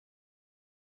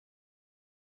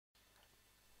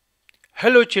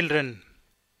Hello children.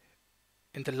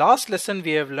 In the last lesson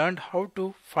we have learned how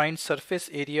to find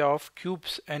surface area of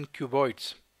cubes and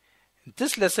cuboids. In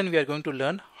this lesson we are going to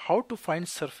learn how to find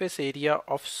surface area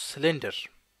of cylinder.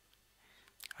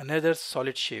 Another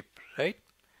solid shape, right?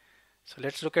 So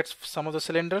let's look at some of the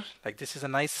cylinder. Like this is a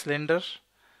nice cylinder,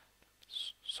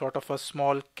 sort of a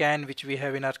small can which we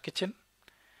have in our kitchen.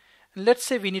 And let's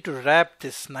say we need to wrap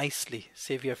this nicely.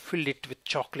 Say we have filled it with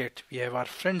chocolate. We have our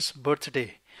friend's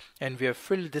birthday and we have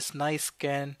filled this nice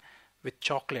can with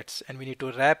chocolates, and we need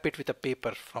to wrap it with a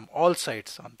paper from all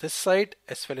sides, on this side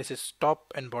as well as its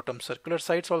top and bottom circular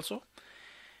sides also.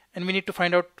 And we need to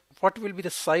find out what will be the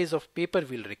size of paper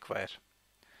we'll require.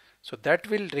 So that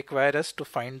will require us to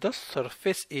find the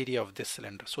surface area of this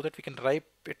cylinder so that we can wrap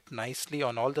it nicely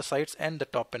on all the sides and the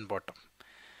top and bottom.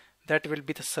 That will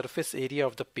be the surface area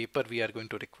of the paper we are going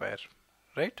to require,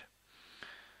 right?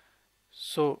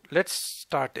 So let's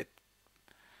start it.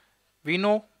 We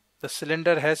know the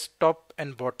cylinder has top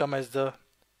and bottom as the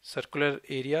circular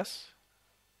areas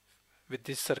with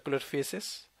these circular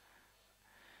faces.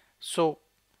 So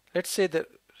let's say the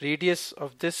radius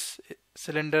of this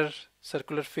cylinder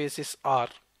circular face is R.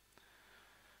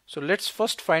 So let's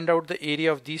first find out the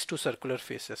area of these two circular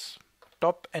faces,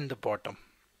 top and the bottom.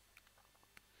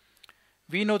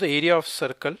 We know the area of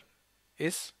circle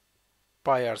is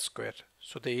pi r square.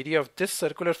 So the area of this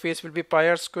circular face will be pi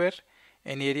r square,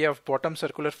 and area of bottom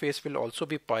circular face will also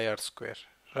be pi r square,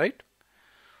 right?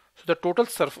 So the total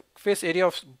surface area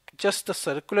of just the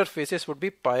circular faces would be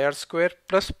pi r square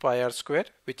plus pi r square,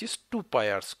 which is 2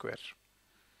 pi r square,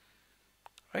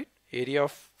 right? Area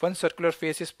of one circular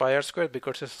face is pi r square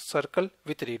because it's a circle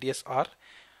with radius r.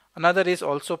 Another is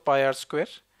also pi r square.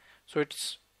 So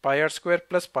it's pi r square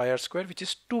plus pi r square, which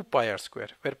is 2 pi r square,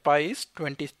 where pi is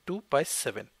 22 by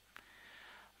 7.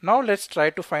 Now let's try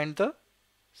to find the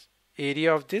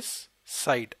area of this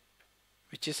side,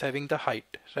 which is having the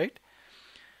height, right?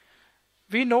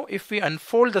 We know if we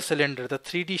unfold the cylinder, the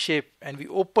 3D shape, and we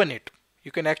open it,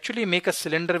 you can actually make a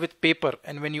cylinder with paper,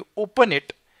 and when you open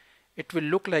it, it will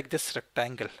look like this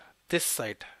rectangle. This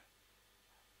side,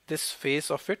 this face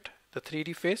of it, the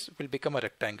 3D face, will become a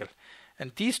rectangle.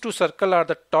 And these two circles are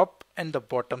the top and the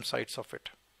bottom sides of it,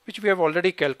 which we have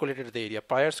already calculated the area,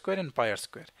 pi r square and pi r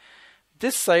square.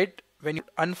 This side, when you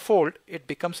unfold, it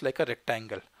becomes like a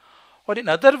rectangle. Or in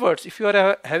other words, if you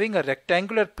are having a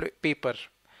rectangular paper,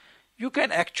 you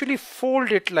can actually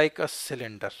fold it like a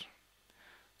cylinder.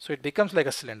 So it becomes like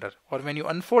a cylinder. Or when you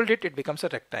unfold it, it becomes a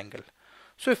rectangle.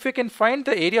 So if we can find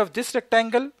the area of this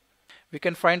rectangle, we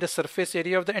can find the surface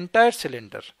area of the entire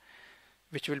cylinder,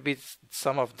 which will be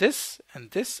sum of this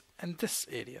and this and this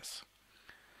areas.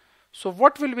 So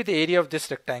what will be the area of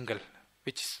this rectangle,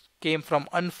 which came from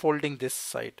unfolding this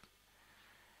side?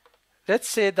 Let's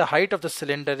say the height of the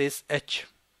cylinder is h.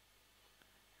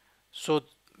 So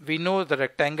we know the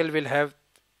rectangle will have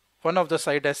one of the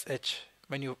side as h.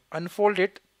 When you unfold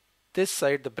it, this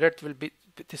side, the breadth will be,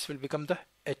 this will become the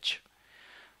h.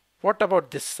 What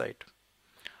about this side?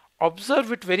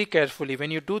 Observe it very carefully. When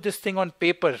you do this thing on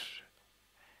paper,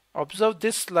 observe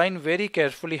this line very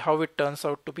carefully, how it turns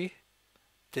out to be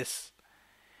this.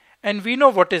 And we know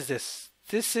what is this.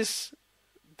 This is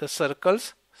the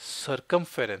circle's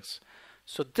circumference.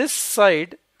 So this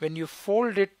side, when you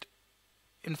fold it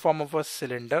in form of a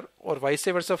cylinder, or vice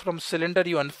versa, from cylinder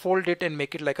you unfold it and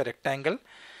make it like a rectangle,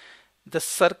 the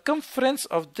circumference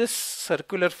of this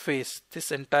circular face,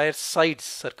 this entire side,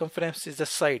 circumference is the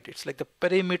side, it's like the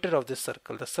perimeter of this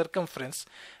circle. The circumference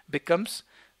becomes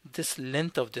this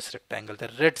length of this rectangle, the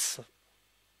red,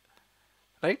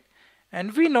 right?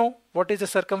 And we know what is the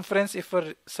circumference if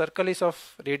a circle is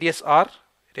of radius r.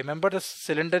 Remember, the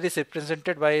cylinder is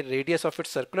represented by radius of its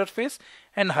circular face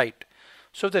and height.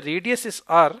 So the radius is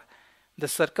r, the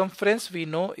circumference we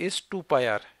know is 2 pi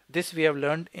r. This we have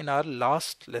learned in our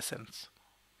last lessons,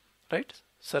 right?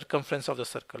 Circumference of the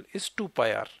circle is 2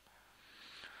 pi r.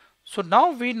 So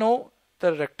now we know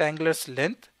the rectangular's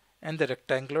length and the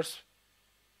rectangular's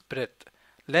breadth.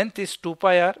 Length is 2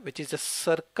 pi r, which is the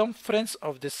circumference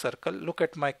of this circle. Look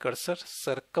at my cursor,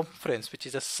 circumference, which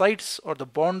is the sides or the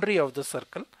boundary of the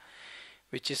circle,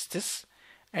 which is this.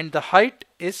 And the height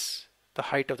is the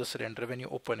height of the cylinder when you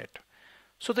open it.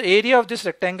 So the area of this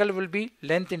rectangle will be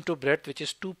length into breadth, which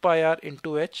is 2 pi r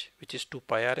into h, which is 2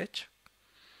 pi r h.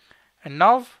 And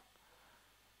now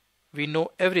we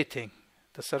know everything.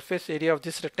 The surface area of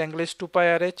this rectangle is 2 pi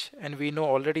r h, and we know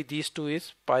already these two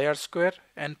is pi r square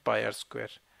and pi r square.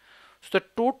 So the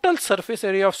total surface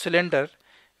area of cylinder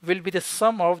will be the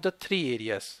sum of the three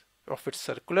areas of its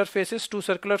circular faces, two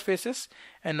circular faces,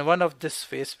 and one of this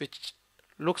face which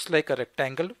looks like a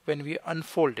rectangle when we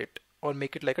unfold it. or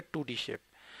make it like a 2D shape.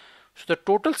 So the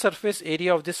total surface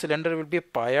area of this cylinder will be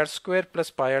pi r square plus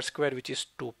pi r square, which is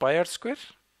 2 pi r square,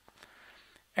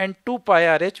 and 2 pi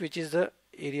r h, which is the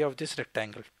area of this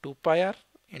rectangle, 2 pi r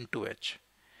into h.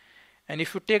 And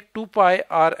if you take 2 pi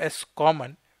r as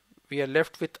common, we are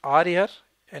left with r here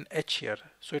and h here.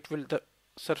 So it will, the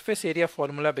surface area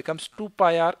formula becomes 2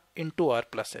 pi r into r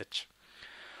plus h.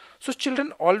 So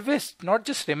children, always not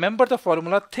just remember the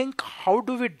formula, think how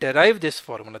do we derive this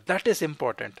formula. That is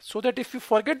important, so that if you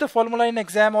forget the formula in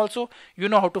exam also, you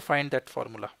know how to find that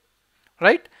formula,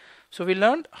 right? So we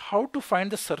learned how to find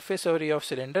the surface area of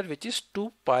cylinder, which is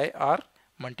 2 pi r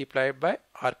multiplied by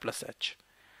r plus h.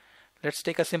 Let's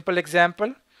take a simple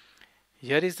example.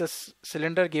 Here is the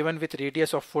cylinder given with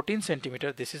radius of 14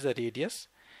 centimeter. This is the radius,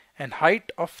 and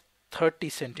height of 30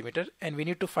 centimeter, and we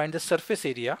need to find the surface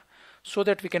area so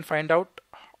that we can find out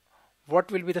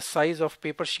what will be the size of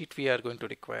paper sheet we are going to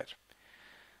require.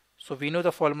 So we know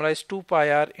the formula is 2 pi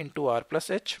r into r plus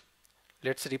h.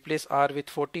 Let's replace r with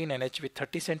 14 and h with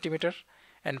 30 centimeter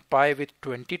and pi with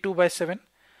 22 by 7.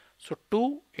 So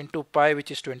 2 into pi,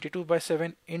 which is 22 by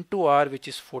 7, into r, which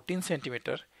is 14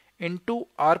 centimeter, into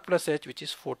r plus h, which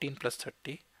is 14 plus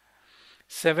 30.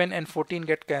 7 and 14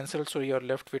 get cancelled, so you are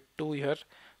left with 2 here.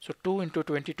 So 2 into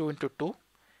 22 into 2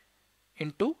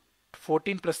 into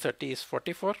 14 plus 30 is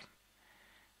 44.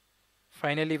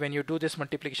 Finally, when you do this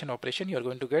multiplication operation, you are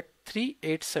going to get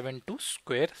 3872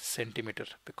 square centimeter,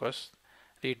 because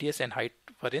radius and height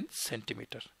were in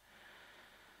centimeter.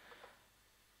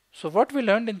 So what we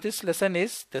learned in this lesson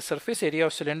is the surface area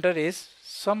of cylinder is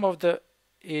sum of the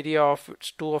area of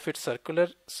two of its circular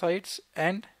sides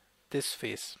and this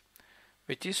face,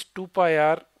 which is 2 pi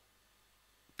r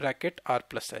bracket r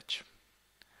plus h.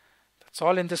 That's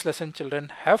all in this lesson,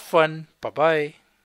 children. Have fun. Bye bye.